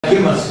Give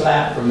him a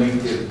slap for me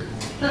too.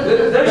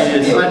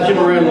 Slap him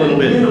around a little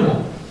bit.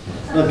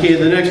 Okay,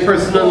 the next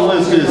person on the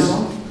list is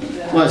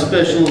my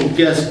special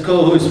guest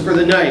co-host for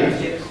the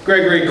night,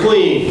 Gregory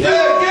Clean.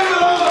 Yeah, give it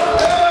up!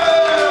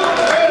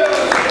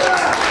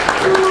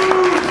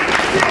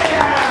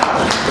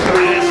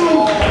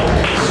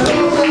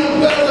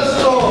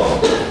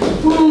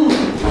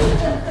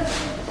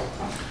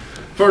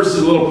 First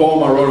is a little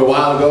poem I wrote a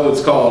while ago.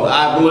 It's called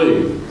I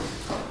Believe.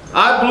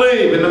 I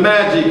believe in the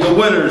magic of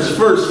winter's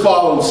first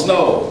fallen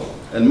snow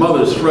and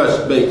mother's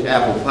fresh baked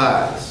apple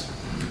pies.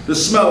 The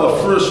smell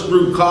of fresh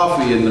brewed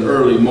coffee in the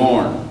early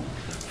morn.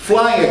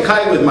 Flying a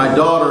kite with my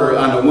daughter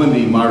on a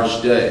windy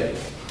March day.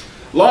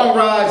 Long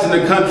rides in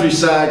the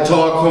countryside,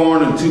 tall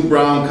corn and 2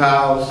 brown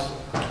cows.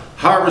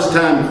 Harvest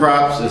time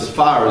crops as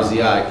far as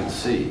the eye can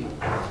see.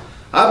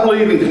 I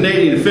believe in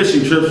Canadian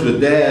fishing trips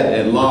with Dad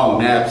and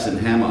long naps in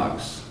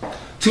hammocks.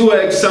 2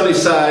 eggs sunny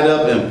side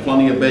up and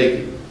plenty of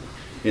bacon.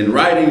 In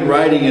writing,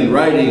 writing, and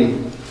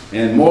writing,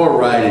 and more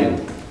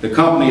writing, the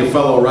company of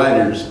fellow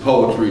writers,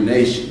 Poetry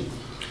Nation.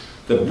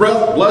 The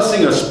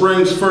blessing of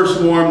spring's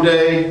first warm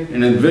day,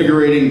 an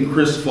invigorating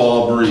crisp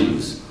fall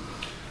breeze.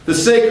 The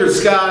sacred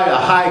sky, a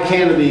high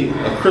canopy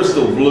of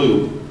crystal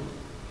blue.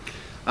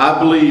 I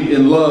believe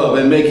in love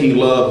and making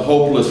love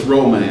hopeless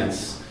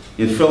romance.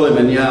 In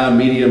filet mignon,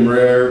 medium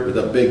rare, with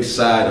a big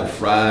side of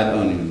fried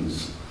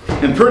onions.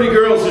 And pretty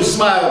girls who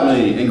smile at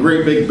me, and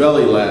great big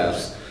belly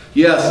laughs.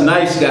 Yes,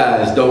 nice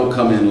guys don't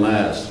come in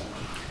last.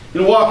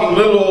 In walking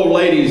little old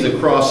ladies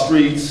across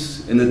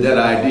streets, and the dead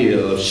idea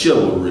of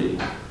chivalry.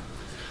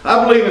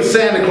 I believe in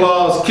Santa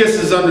Claus,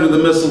 kisses under the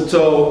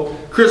mistletoe,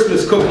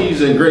 Christmas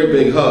cookies and great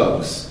big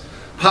hugs,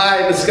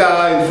 pie in the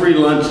sky and free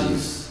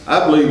lunches.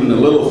 I believe in the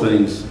little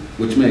things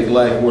which make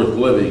life worth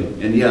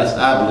living, and yes,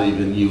 I believe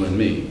in you and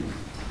me.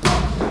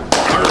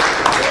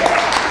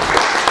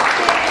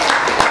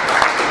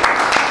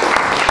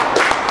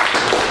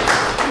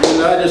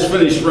 I just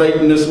finished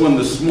writing this one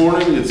this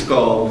morning. It's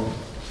called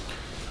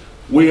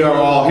We Are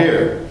All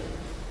Here.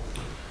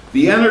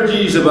 The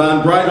energies of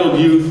unbridled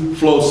youth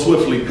flow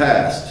swiftly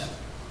past.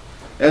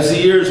 As the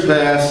years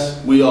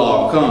pass, we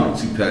all come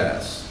to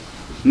pass.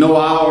 No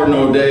hour,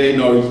 no day,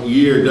 no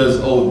year does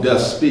old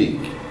death speak.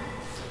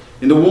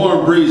 In the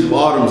warm breeze of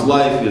autumn's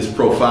life is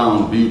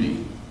profound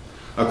beauty.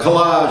 A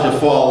collage of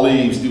fall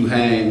leaves do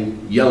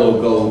hang, yellow,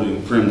 gold,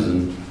 and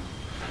crimson.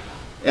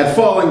 At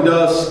falling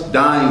dusk,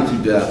 dying to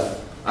death,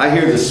 I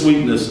hear the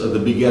sweetness of the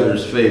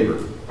begetter's favor.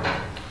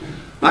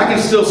 I can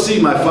still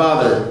see my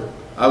father,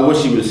 I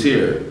wish he was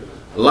here.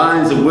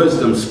 Lines of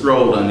wisdom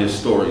scrolled on his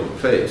storied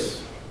face.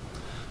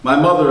 My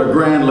mother, a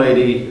grand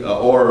lady, a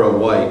aura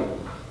white,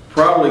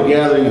 proudly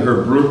gathering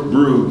her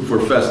brood for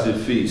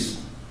festive feast.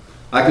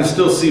 I can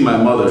still see my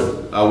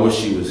mother, I wish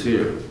she was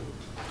here.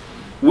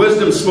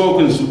 Wisdom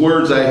spoken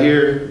words I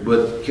hear,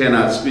 but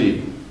cannot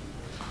speak.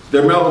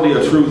 Their melody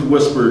of truth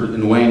whispered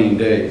in waning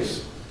days.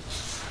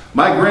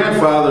 My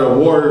grandfather, a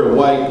warrior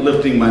white,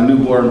 lifting my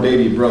newborn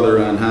baby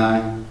brother on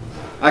high.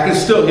 I can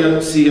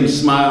still see him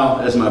smile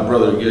as my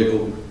brother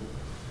giggled.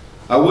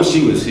 I wish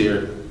he was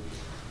here.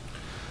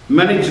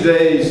 Many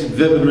today's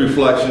vivid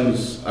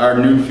reflections, our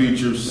new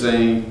futures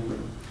saying,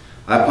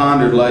 I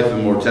pondered life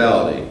and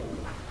mortality.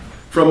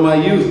 From my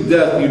youth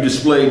death you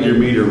displayed your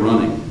meter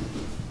running.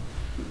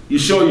 You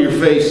show your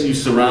face, you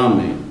surround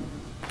me.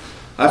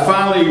 I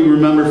finally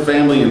remember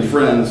family and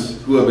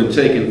friends who have been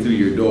taken through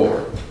your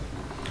door.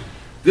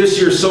 This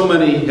year so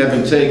many have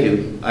been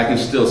taken, I can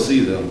still see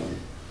them.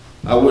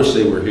 I wish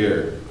they were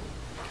here.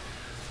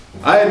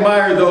 I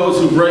admire those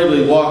who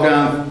bravely walk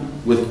on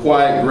with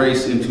quiet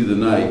grace into the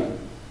night.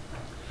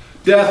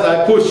 Death,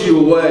 I push you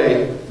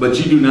away, but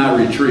you do not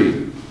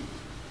retreat.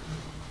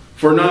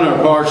 For none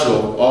are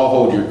partial, all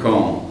hold your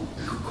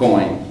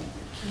coin.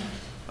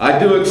 I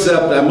do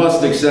accept, I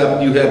must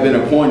accept, you have been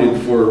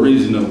appointed for a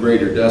reason of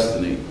greater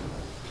destiny.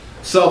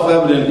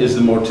 Self-evident is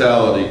the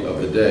mortality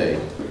of the day.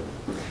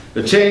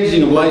 The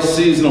changing of life's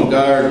seasonal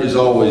guard is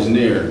always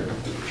near.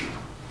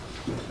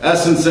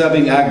 Essence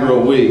ebbing, I grow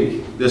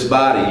weak, this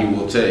body you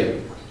will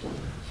take.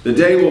 The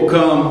day will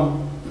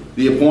come,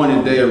 the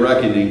appointed day of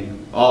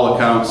reckoning, all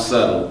accounts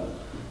settled,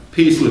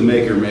 peace with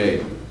Maker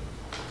made.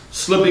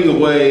 Slipping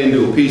away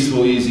into a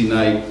peaceful, easy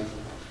night,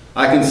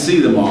 I can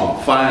see them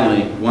all.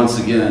 Finally, once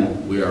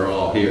again, we are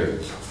all here.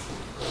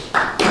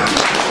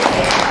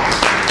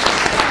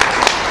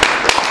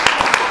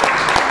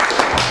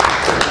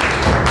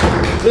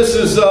 This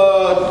is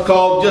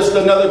called Just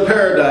Another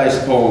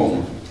Paradise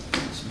poem.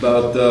 It's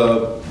about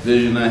the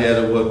vision I had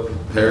of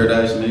what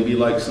paradise may be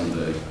like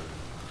someday.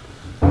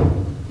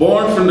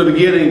 Born from the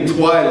beginning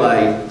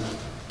twilight,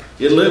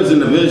 it lives in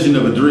the vision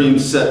of a dream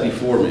set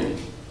before me.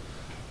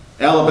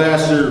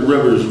 Alabaster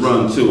rivers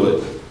run to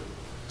it.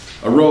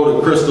 A road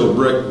of crystal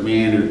brick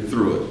meandered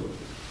through it.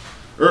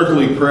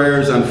 Earthly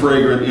prayers on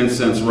fragrant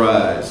incense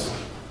rise.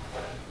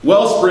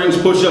 Well springs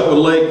push up a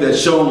lake that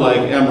shone like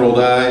emerald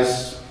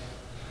eyes.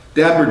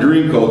 Dapper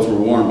dreamcoats were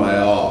worn by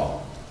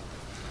all.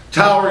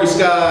 Towering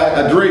sky,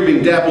 a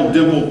draping dappled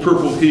dimpled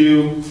purple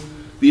hue.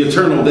 The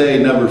eternal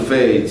day never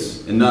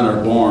fades, and none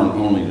are born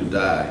only to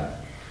die.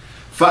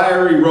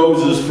 Fiery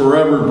roses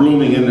forever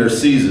blooming in their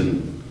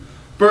season.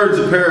 Birds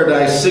of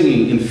paradise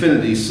singing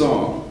infinity's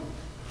song.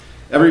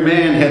 Every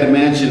man had a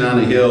mansion on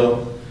a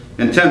hill,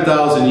 and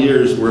 10,000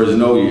 years were as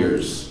no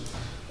years.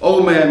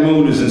 Old Man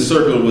Moon is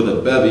encircled with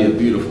a bevy of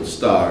beautiful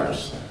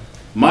stars.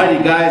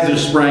 Mighty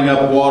geysers sprang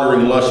up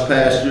watering lush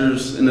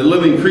pastures, and the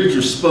living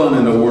creatures spun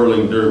in a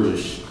whirling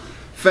dervish.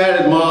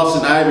 Fatted moss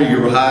and ivy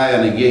grew high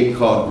on a gate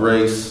called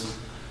Grace.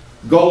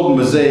 Golden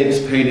mosaics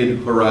painted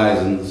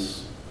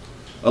horizons.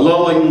 A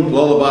lulling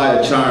lullaby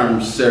of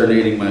charms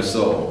serenading my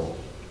soul.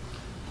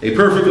 A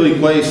perfectly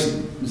placed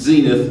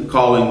zenith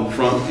calling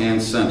front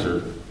and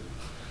center.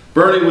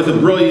 Burning with the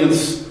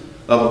brilliance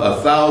of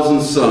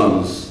 1,000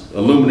 suns,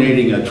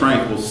 illuminating a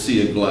tranquil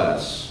sea of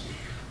glass.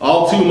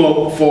 All too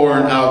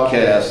foreign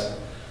outcast,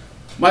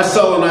 my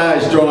sullen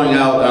eyes drawing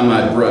out on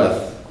my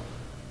breath,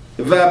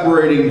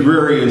 evaporating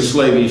dreary and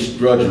slavish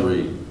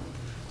drudgery.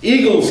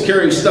 Eagles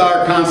carrying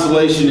star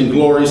constellation in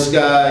glory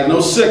sky,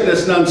 no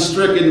sickness, none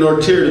stricken,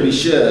 nor tear to be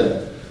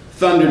shed.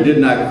 Thunder did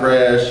not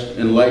crash,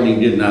 and lightning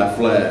did not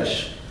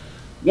flash.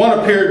 One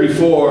appeared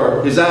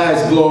before, his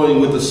eyes glowing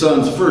with the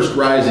sun's first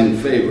rising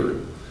favor.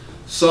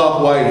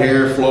 Soft white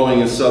hair flowing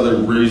in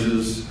southern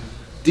breezes,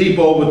 deep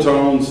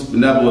overtones,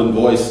 benevolent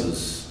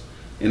voices,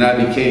 and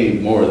I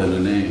became more than a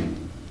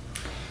name.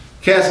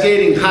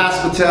 Cascading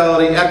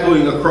hospitality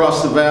echoing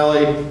across the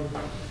valley,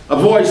 a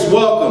voice,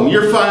 welcome,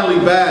 you're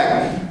finally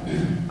back.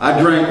 I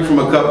drank from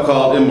a cup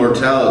called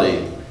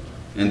immortality,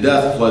 and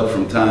death fled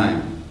from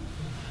time.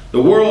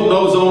 The world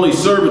knows only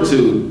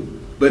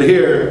servitude, but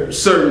here,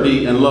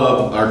 certainty and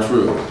love are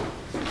true.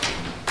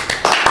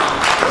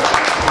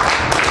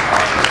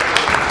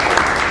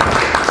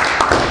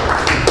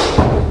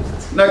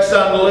 Next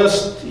on the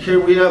list, here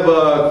we have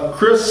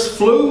Chris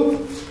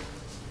Flew.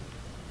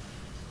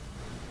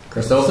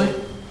 Chris Elsey?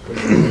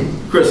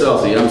 Chris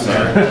Elsey, I'm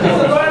sorry.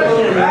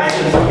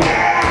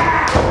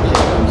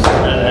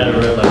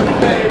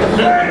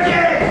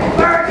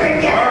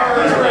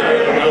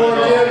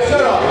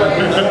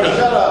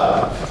 Shut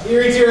up. He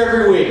reads here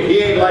every week. He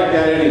ain't like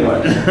that anyway.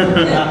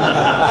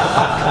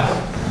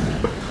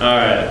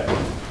 Alright.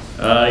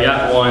 I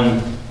got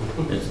one.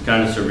 It's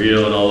kind of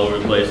surreal and all over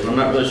the place, and I'm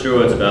not really sure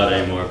what it's about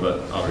anymore,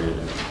 but I'll read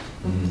it.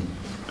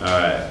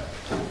 Alright.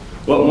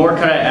 What more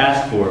can I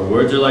ask for?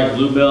 Words are like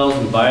bluebells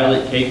and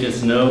violet caked in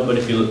snow, but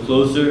if you look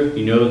closer,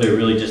 you know they're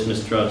really just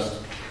mistrust.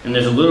 And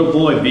there's a little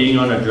boy beating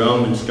on a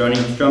drum and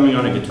strumming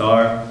on a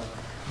guitar.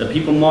 The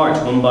people march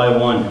one by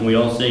one, and we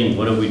all sing,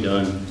 what have we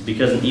done?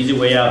 Because an easy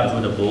way out is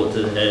with a bullet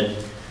to the head,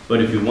 but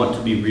if you want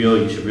to be real,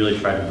 you should really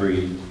try to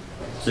breathe.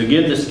 So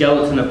give the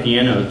skeleton a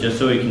piano, just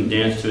so he can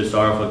dance to his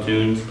sorrowful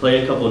tunes.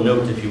 Play a couple of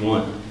notes if you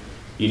want.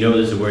 You know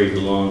this is where you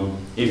belong.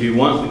 If you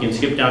want, we can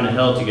skip down to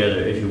hell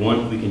together. If you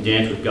want, we can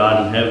dance with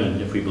God in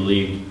heaven, if we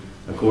believed.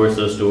 Of course,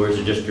 those stories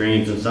are just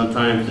dreams, and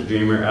sometimes the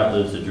dreamer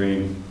outlives the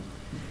dream.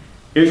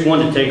 Here's one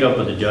to take up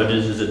with the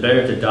judges. Is it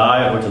better to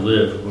die or to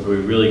live, or do we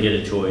really get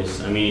a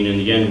choice? I mean, in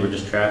the end, we're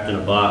just trapped in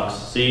a box.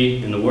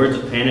 See, in the words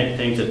of Panic,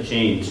 things have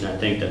changed, and I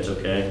think that's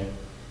okay.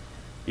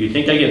 Do you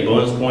think I get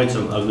bonus points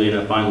if I'm ugly and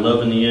I find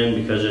love in the end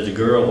because there's a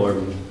girl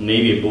or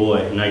maybe a boy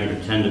and I can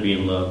pretend to be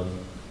in love?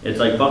 It's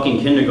like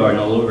fucking kindergarten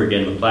all over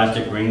again with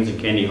plastic rings and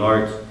candy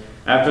hearts.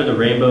 After the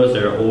rainbows,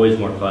 there are always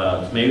more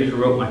clouds. Maybe if I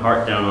wrote my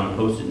heart down on a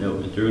post-it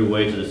note and threw it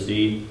away to the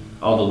sea,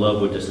 all the love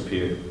would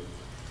disappear.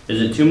 Is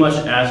it too much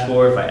to ask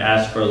for if I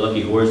ask for a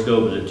lucky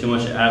horoscope? Is it too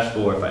much to ask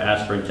for if I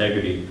ask for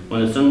integrity?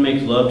 When the sun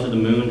makes love to the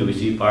moon, do we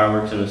see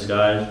fireworks in the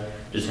skies?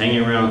 Just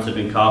hanging around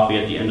sipping coffee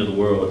at the end of the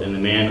world, and the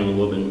man and the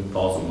woman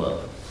falls in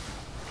love.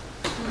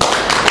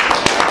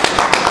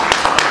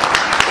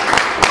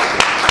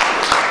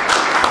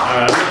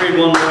 I'm going to read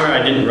one more.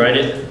 I didn't write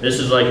it. This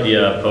is like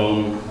the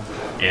poem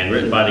and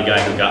written by the guy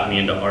who got me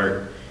into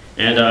art.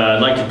 And I'd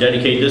like to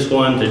dedicate this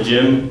one to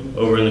Jim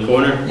over in the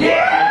corner.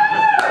 Yeah!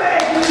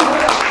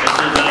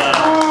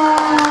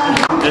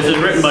 This is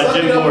written by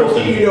Jim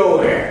Morrison.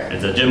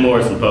 It's a Jim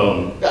Morrison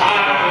poem. Is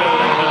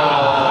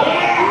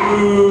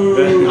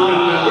it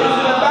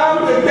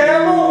about the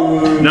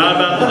devil? Not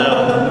about the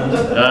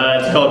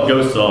devil. It's called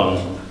Ghost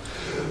Song.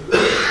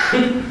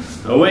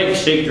 Awake,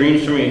 shake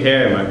dreams from your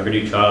hair, my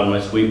pretty child, my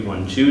sweet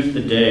one. Choose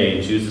the day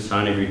and choose the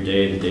sign of your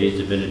day, the day's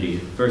divinity.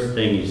 First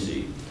thing you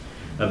see.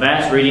 A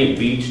vast radiant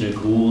beach and a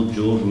cool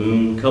jeweled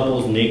moon.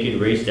 Couples naked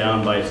race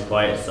down by its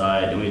quiet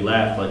side, and we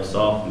laugh like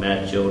soft,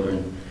 mad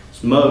children.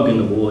 Smug in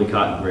the woolly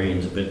cotton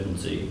grains of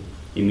infancy.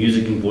 The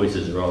music and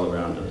voices are all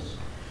around us.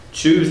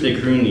 Choose, they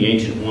croon the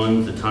ancient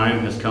ones, the time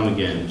has come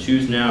again.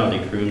 Choose now, they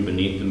croon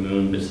beneath the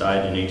moon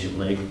beside an ancient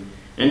lake.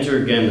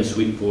 Enter again the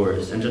sweet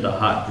forest, enter the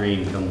hot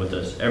dream, come with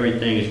us.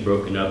 Everything is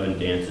broken up in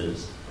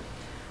dances.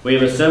 We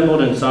have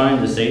assembled and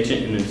signed this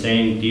ancient and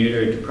insane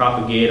theater to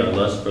propagate our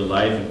lust for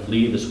life and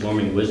flee the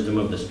swarming wisdom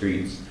of the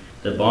streets.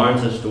 The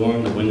barns have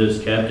stormed, the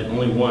windows kept, and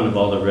only one of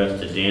all the rest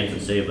to dance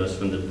and save us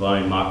from the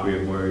divine mockery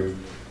of words,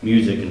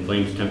 music, and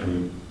flame's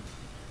temperament.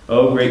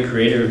 Oh, great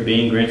creator of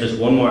being, grant us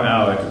one more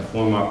hour to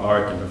perform our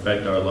art and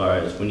perfect our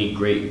lives. We need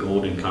great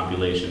golden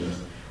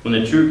copulations. When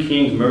the true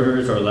king's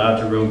murderers are allowed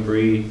to roam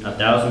free,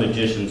 1,000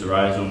 magicians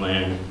arise on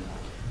land.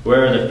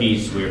 Where are the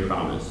feasts we are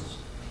promised?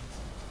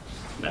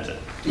 That's it.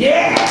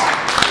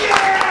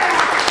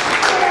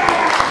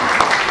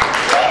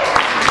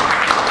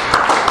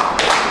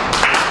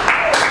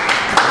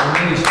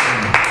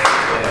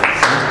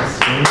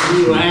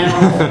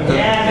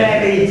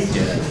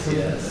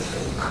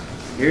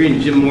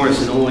 Hearing Jim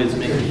Morrison always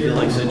makes me feel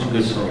like such a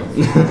good song.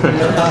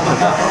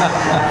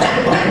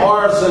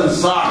 Morrison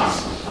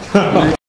socks.